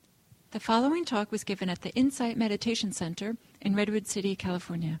The following talk was given at the Insight Meditation Center in Redwood City,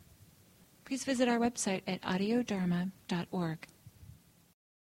 California. Please visit our website at audiodharma.org.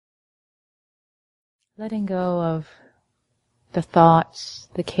 Letting go of the thoughts,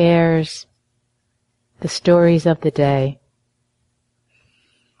 the cares, the stories of the day.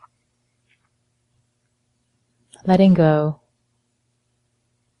 Letting go.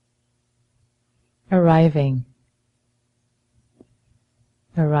 Arriving.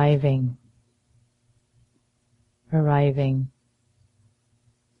 Arriving. Arriving.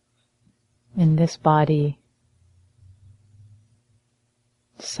 In this body,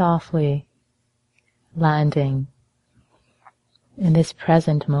 softly landing in this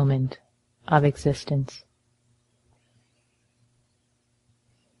present moment of existence.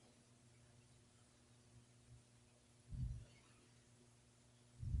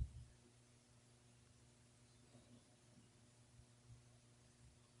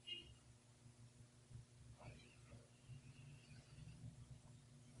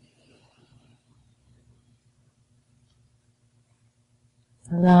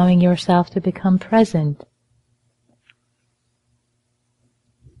 Allowing yourself to become present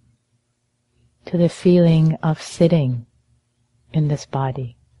to the feeling of sitting in this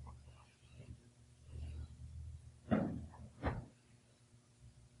body.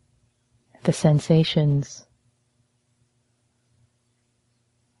 The sensations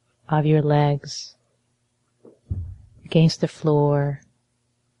of your legs against the floor,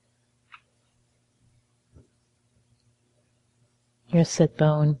 your sit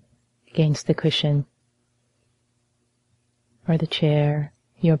bone against the cushion or the chair,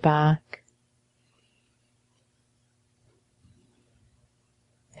 your back,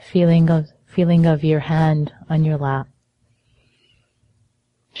 feeling of your hand on your lap.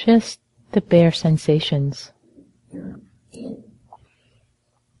 Just the bare sensations.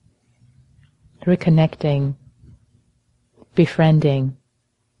 Reconnecting, befriending.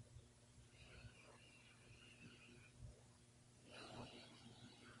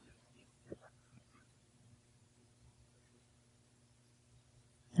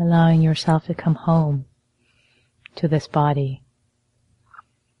 Allowing yourself to come home to this body.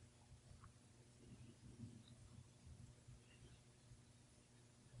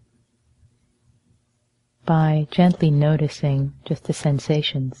 By gently noticing just the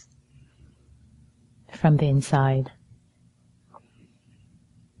sensations from the inside.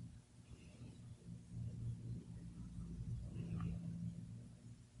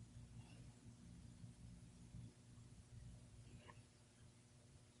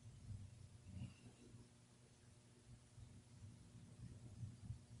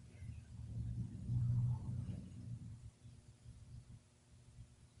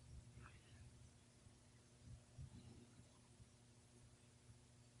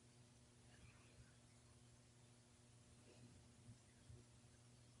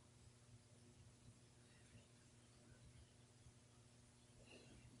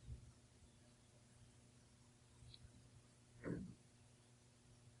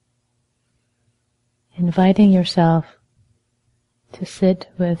 Inviting yourself to sit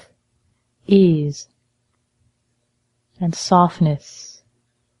with ease and softness,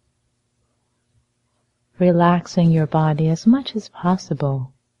 relaxing your body as much as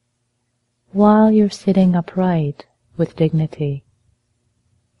possible while you're sitting upright with dignity.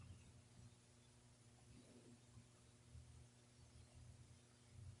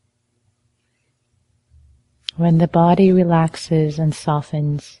 When the body relaxes and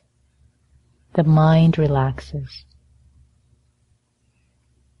softens, the mind relaxes.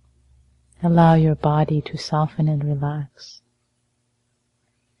 Allow your body to soften and relax.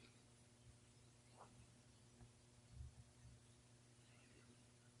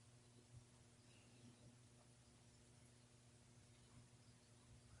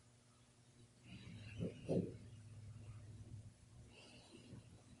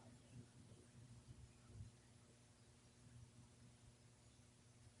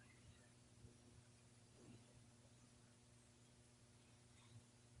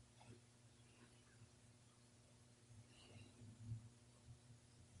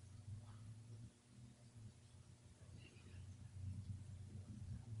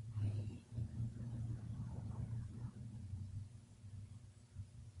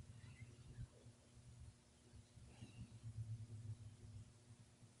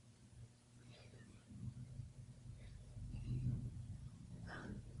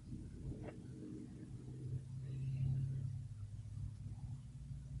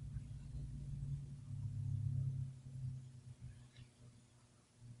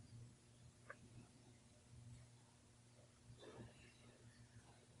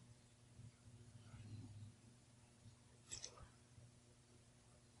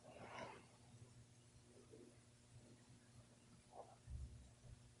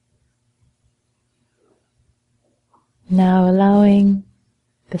 Now allowing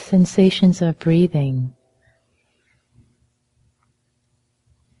the sensations of breathing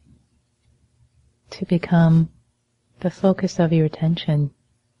to become the focus of your attention,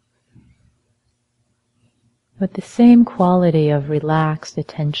 with the same quality of relaxed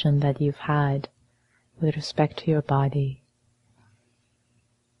attention that you've had with respect to your body.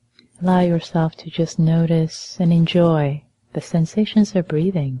 Allow yourself to just notice and enjoy the sensations of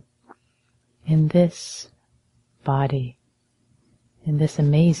breathing in this body, in this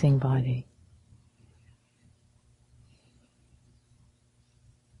amazing body.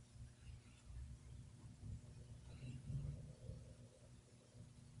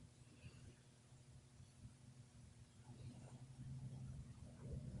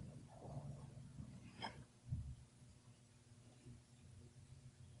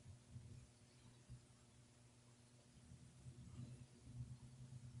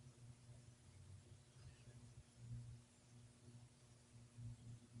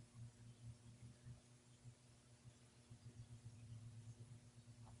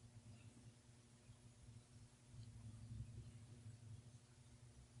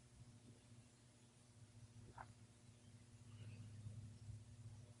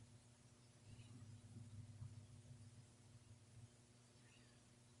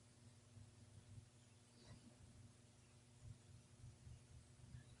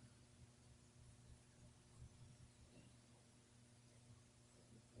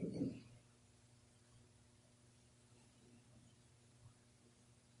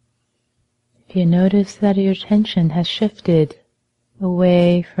 If you notice that your attention has shifted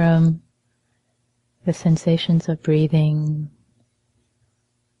away from the sensations of breathing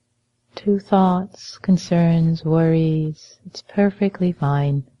to thoughts, concerns, worries, it's perfectly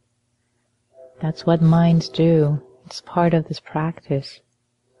fine. That's what minds do. It's part of this practice.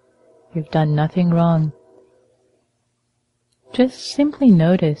 You've done nothing wrong. Just simply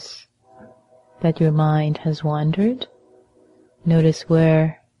notice that your mind has wandered. Notice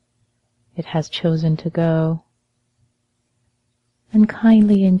where it has chosen to go, and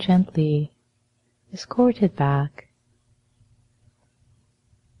kindly and gently escort it back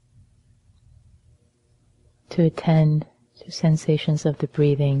to attend to sensations of the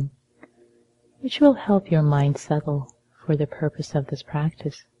breathing, which will help your mind settle for the purpose of this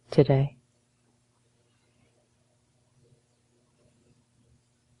practice today.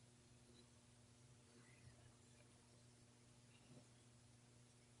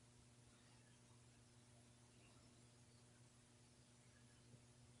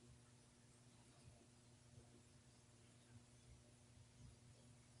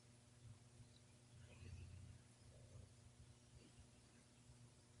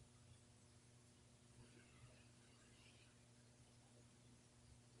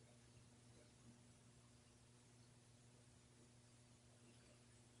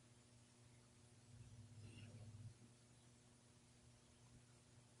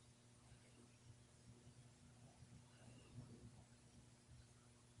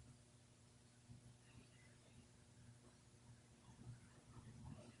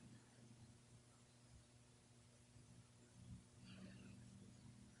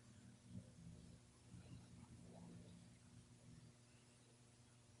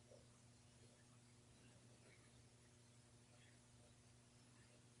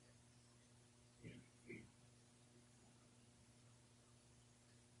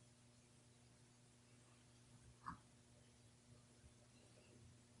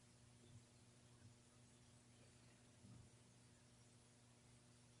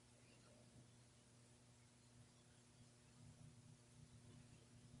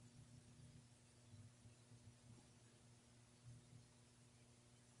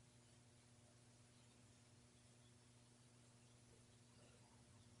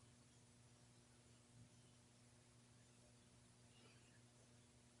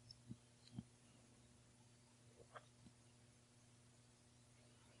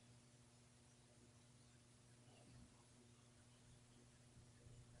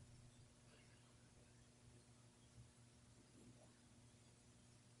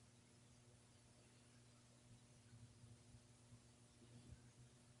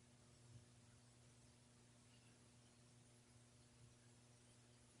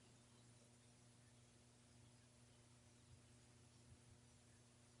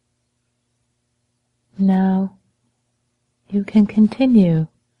 Now you can continue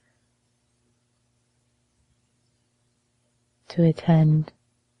to attend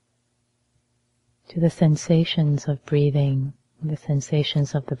to the sensations of breathing, the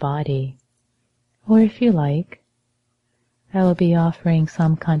sensations of the body, or if you like, I will be offering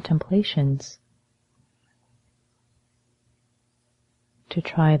some contemplations to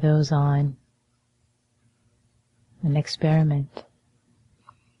try those on and experiment.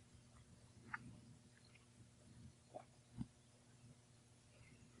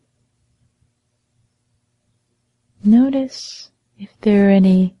 Notice if there are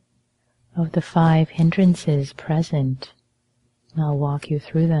any of the 5 hindrances present, and I'll walk you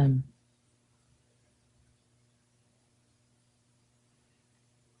through them.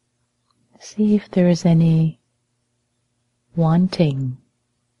 See if there is any wanting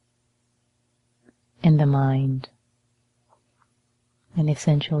in the mind, an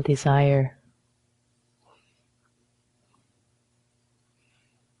essential desire.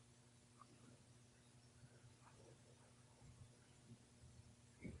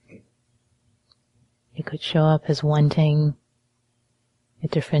 It could show up as wanting a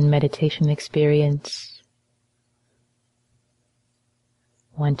different meditation experience,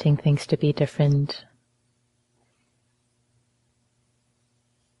 wanting things to be different,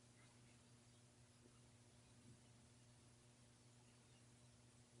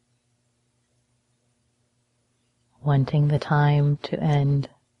 wanting the time to end,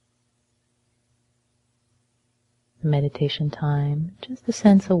 the meditation time, just a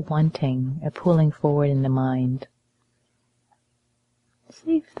sense of wanting, a pulling forward in the mind.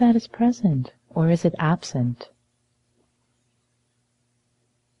 See if that is present, or is it absent?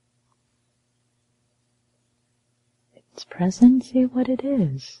 If it's present, see what it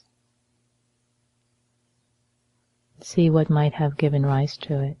is. See what might have given rise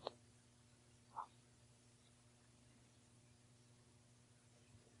to it.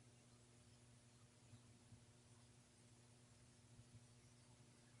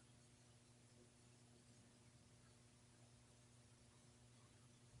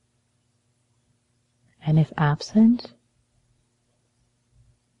 And if absent,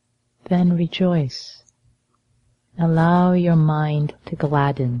 then rejoice. Allow your mind to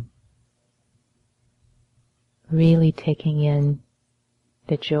gladden, really taking in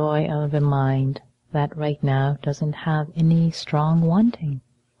the joy of a mind that right now doesn't have any strong wanting.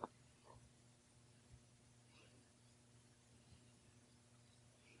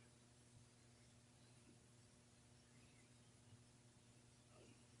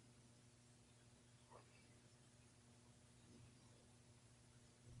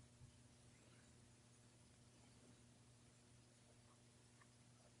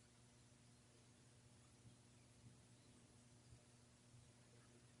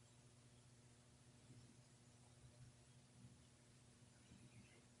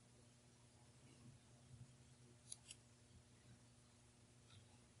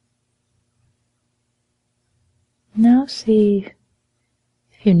 Now see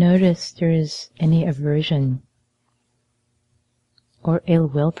if you notice there is any aversion or ill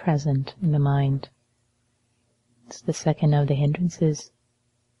will present in the mind. It's the second of the hindrances.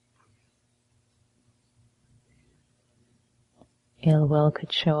 Ill will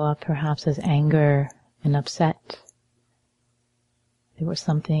could show up perhaps as anger and upset. There was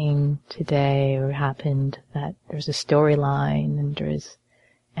something today or happened that there's a storyline and there is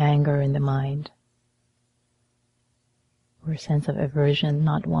anger in the mind. Or a sense of aversion,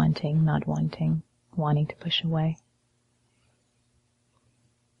 not wanting, wanting to push away.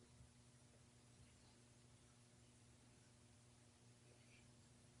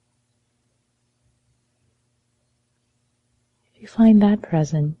 If you find that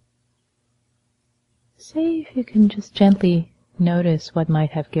present, see if you can just gently notice what might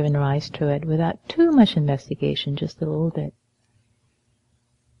have given rise to it without too much investigation, just a little bit.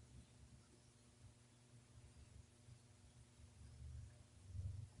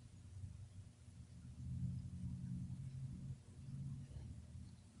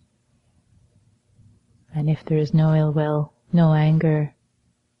 And if there is no ill will, no anger,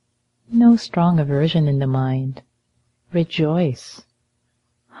 no strong aversion in the mind, rejoice.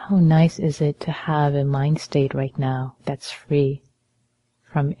 How nice is it to have a mind state right now that's free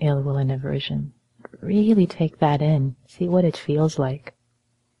from ill will and aversion. Really take that in. See what it feels like.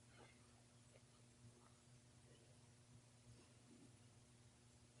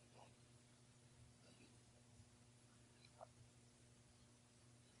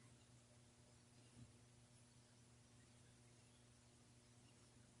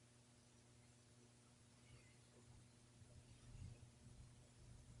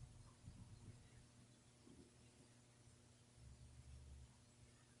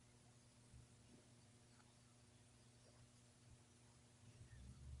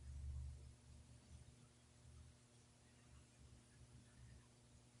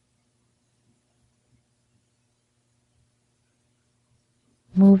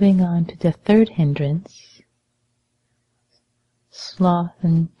 Moving on to the third hindrance, Sloth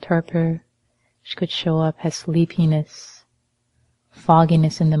and torpor could show up as sleepiness,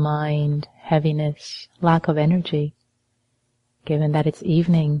 fogginess in the mind, heaviness, lack of energy. Given that it's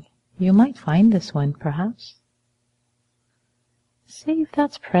evening, you might find this one, perhaps. See if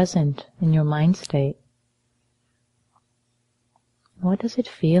that's present in your mind state. What does it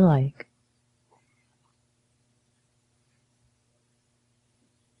feel like?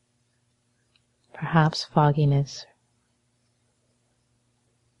 Perhaps fogginess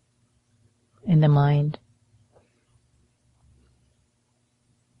in the mind.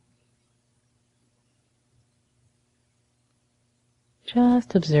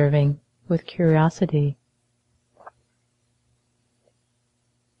 Just observing with curiosity.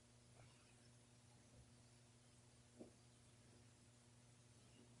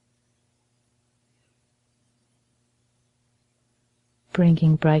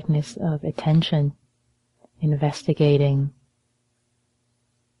 Bringing brightness of attention, investigating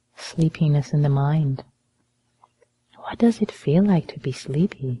sleepiness in the mind. What does it feel like to be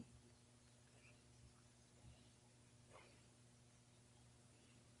sleepy?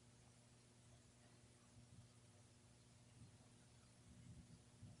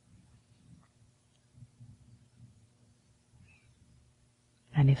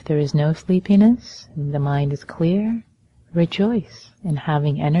 And if there is no sleepiness and the mind is clear, rejoice in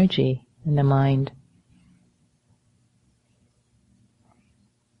having energy in the mind.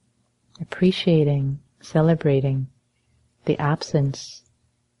 Appreciating, celebrating the absence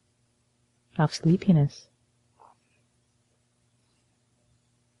of sleepiness.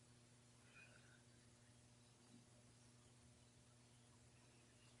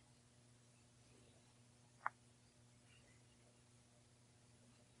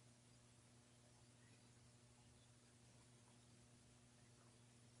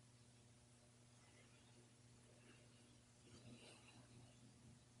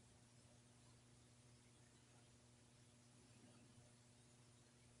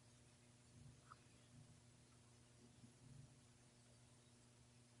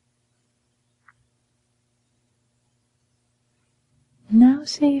 Now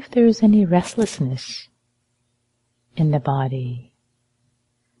see if there is any restlessness in the body,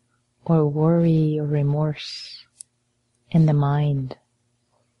 or worry or remorse in the mind.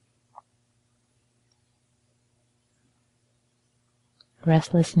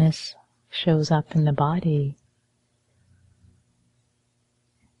 Restlessness shows up in the body,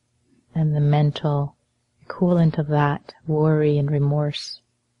 and the mental equivalent of that, worry and remorse,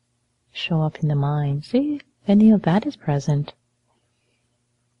 show up in the mind. See if any of that is present.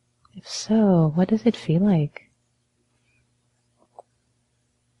 If so, what does it feel like?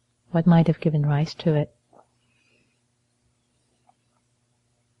 What might have given rise to it?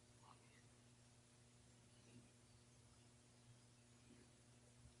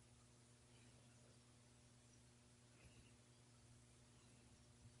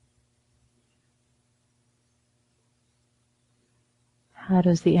 How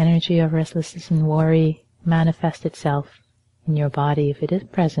does the energy of restlessness and worry manifest itself in your body if it is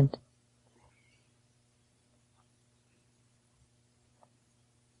present?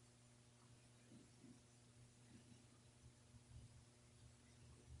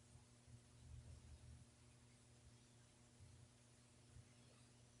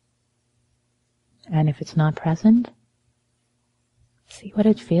 And if it's not present, see what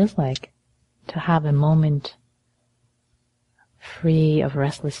it feels like to have a moment free of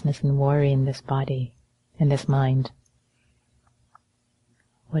restlessness and worry in this body, in this mind.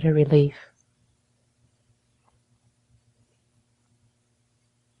 What a relief.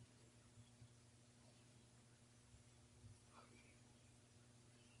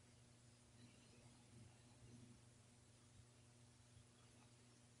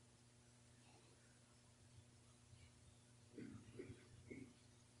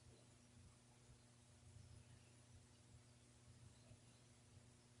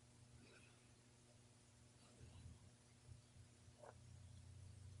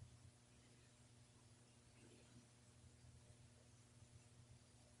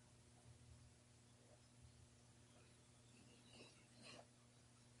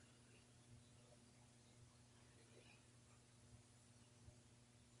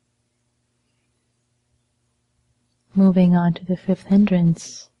 Moving on to the fifth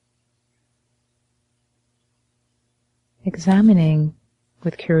hindrance, examining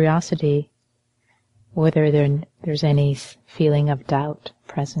with curiosity whether there's any feeling of doubt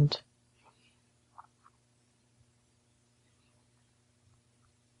present.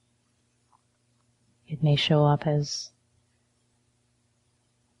 It may show up as,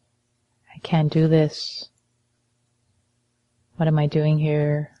 I can't do this. What am I doing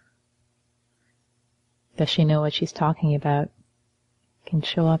here? Does she know what she's talking about? It can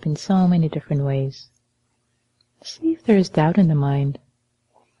show up in so many different ways. See if there is doubt in the mind.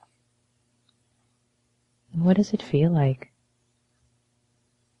 And what does it feel like?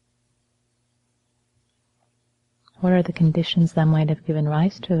 What are the conditions that might have given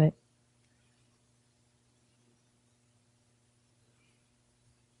rise to it?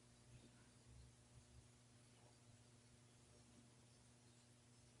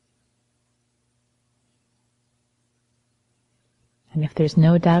 And if there's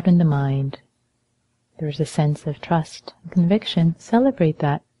no doubt in the mind, there's a sense of trust and conviction, celebrate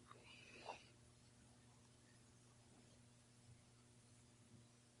that.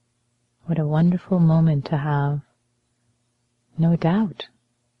 What a wonderful moment to have no doubt.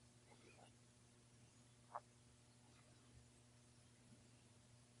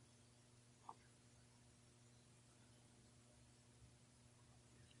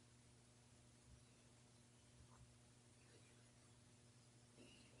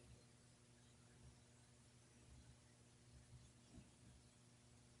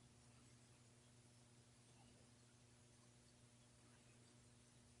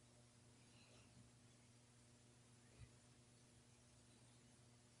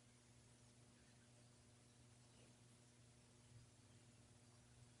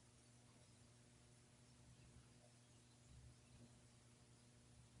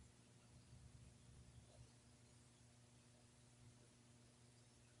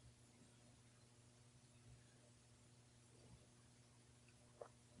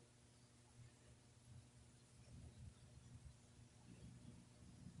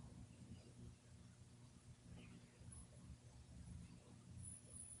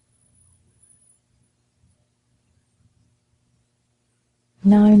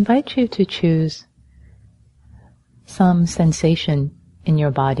 Now I invite you to choose some sensation in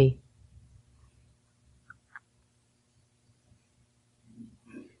your body.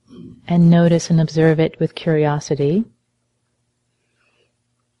 And notice and observe it with curiosity.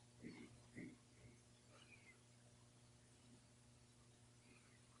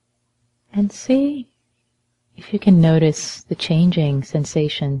 And see if you can notice the changing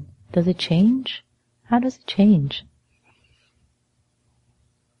sensation. Does it change? How does it change?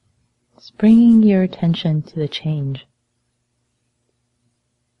 Just bringing your attention to the change.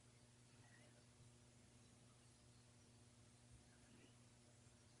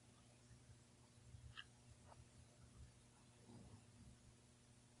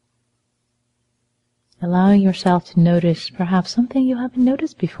 Allowing yourself to notice perhaps something you haven't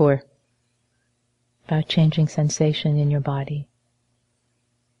noticed before about changing sensation in your body.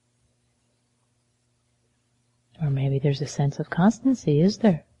 Or maybe there's a sense of constancy, is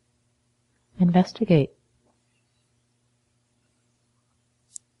there? Investigate.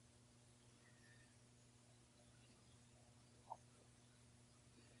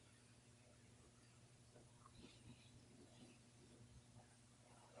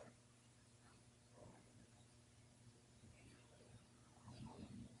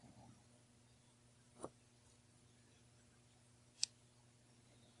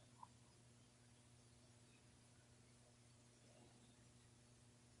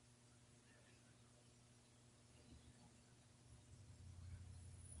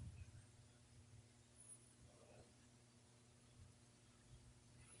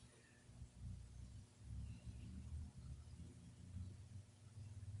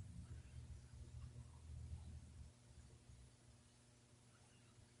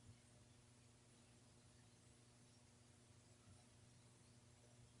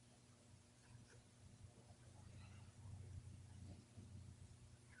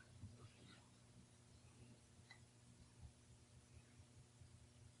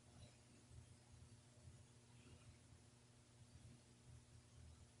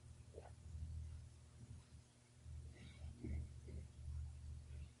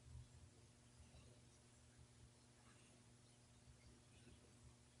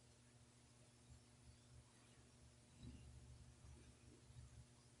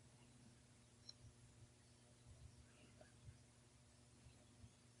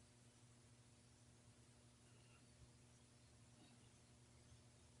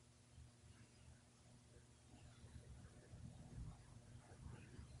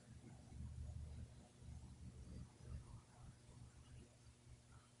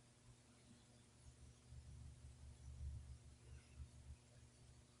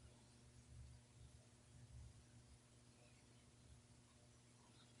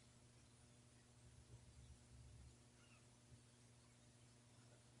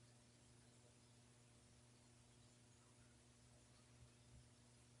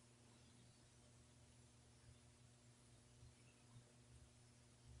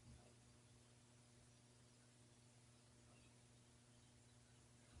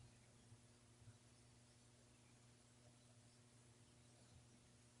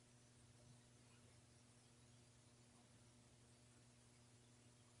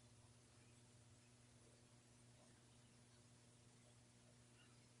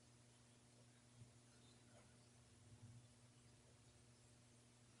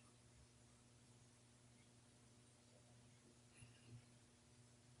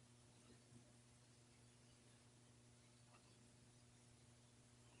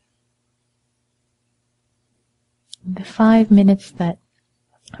 the 5 minutes that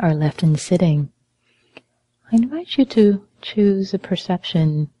are left in sitting, I invite you to choose a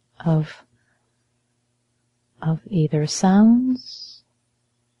perception of either sounds,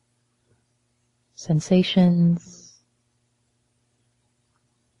 sensations,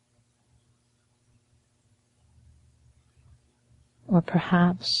 or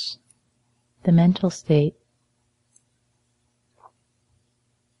perhaps the mental state,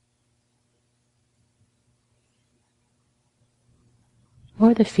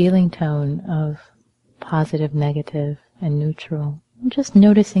 or the feeling tone of positive, negative, and neutral. Just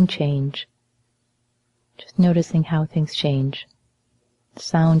noticing change. Just noticing how things change.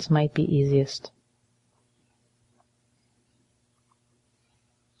 Sounds might be easiest.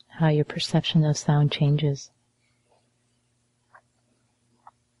 How your perception of sound changes.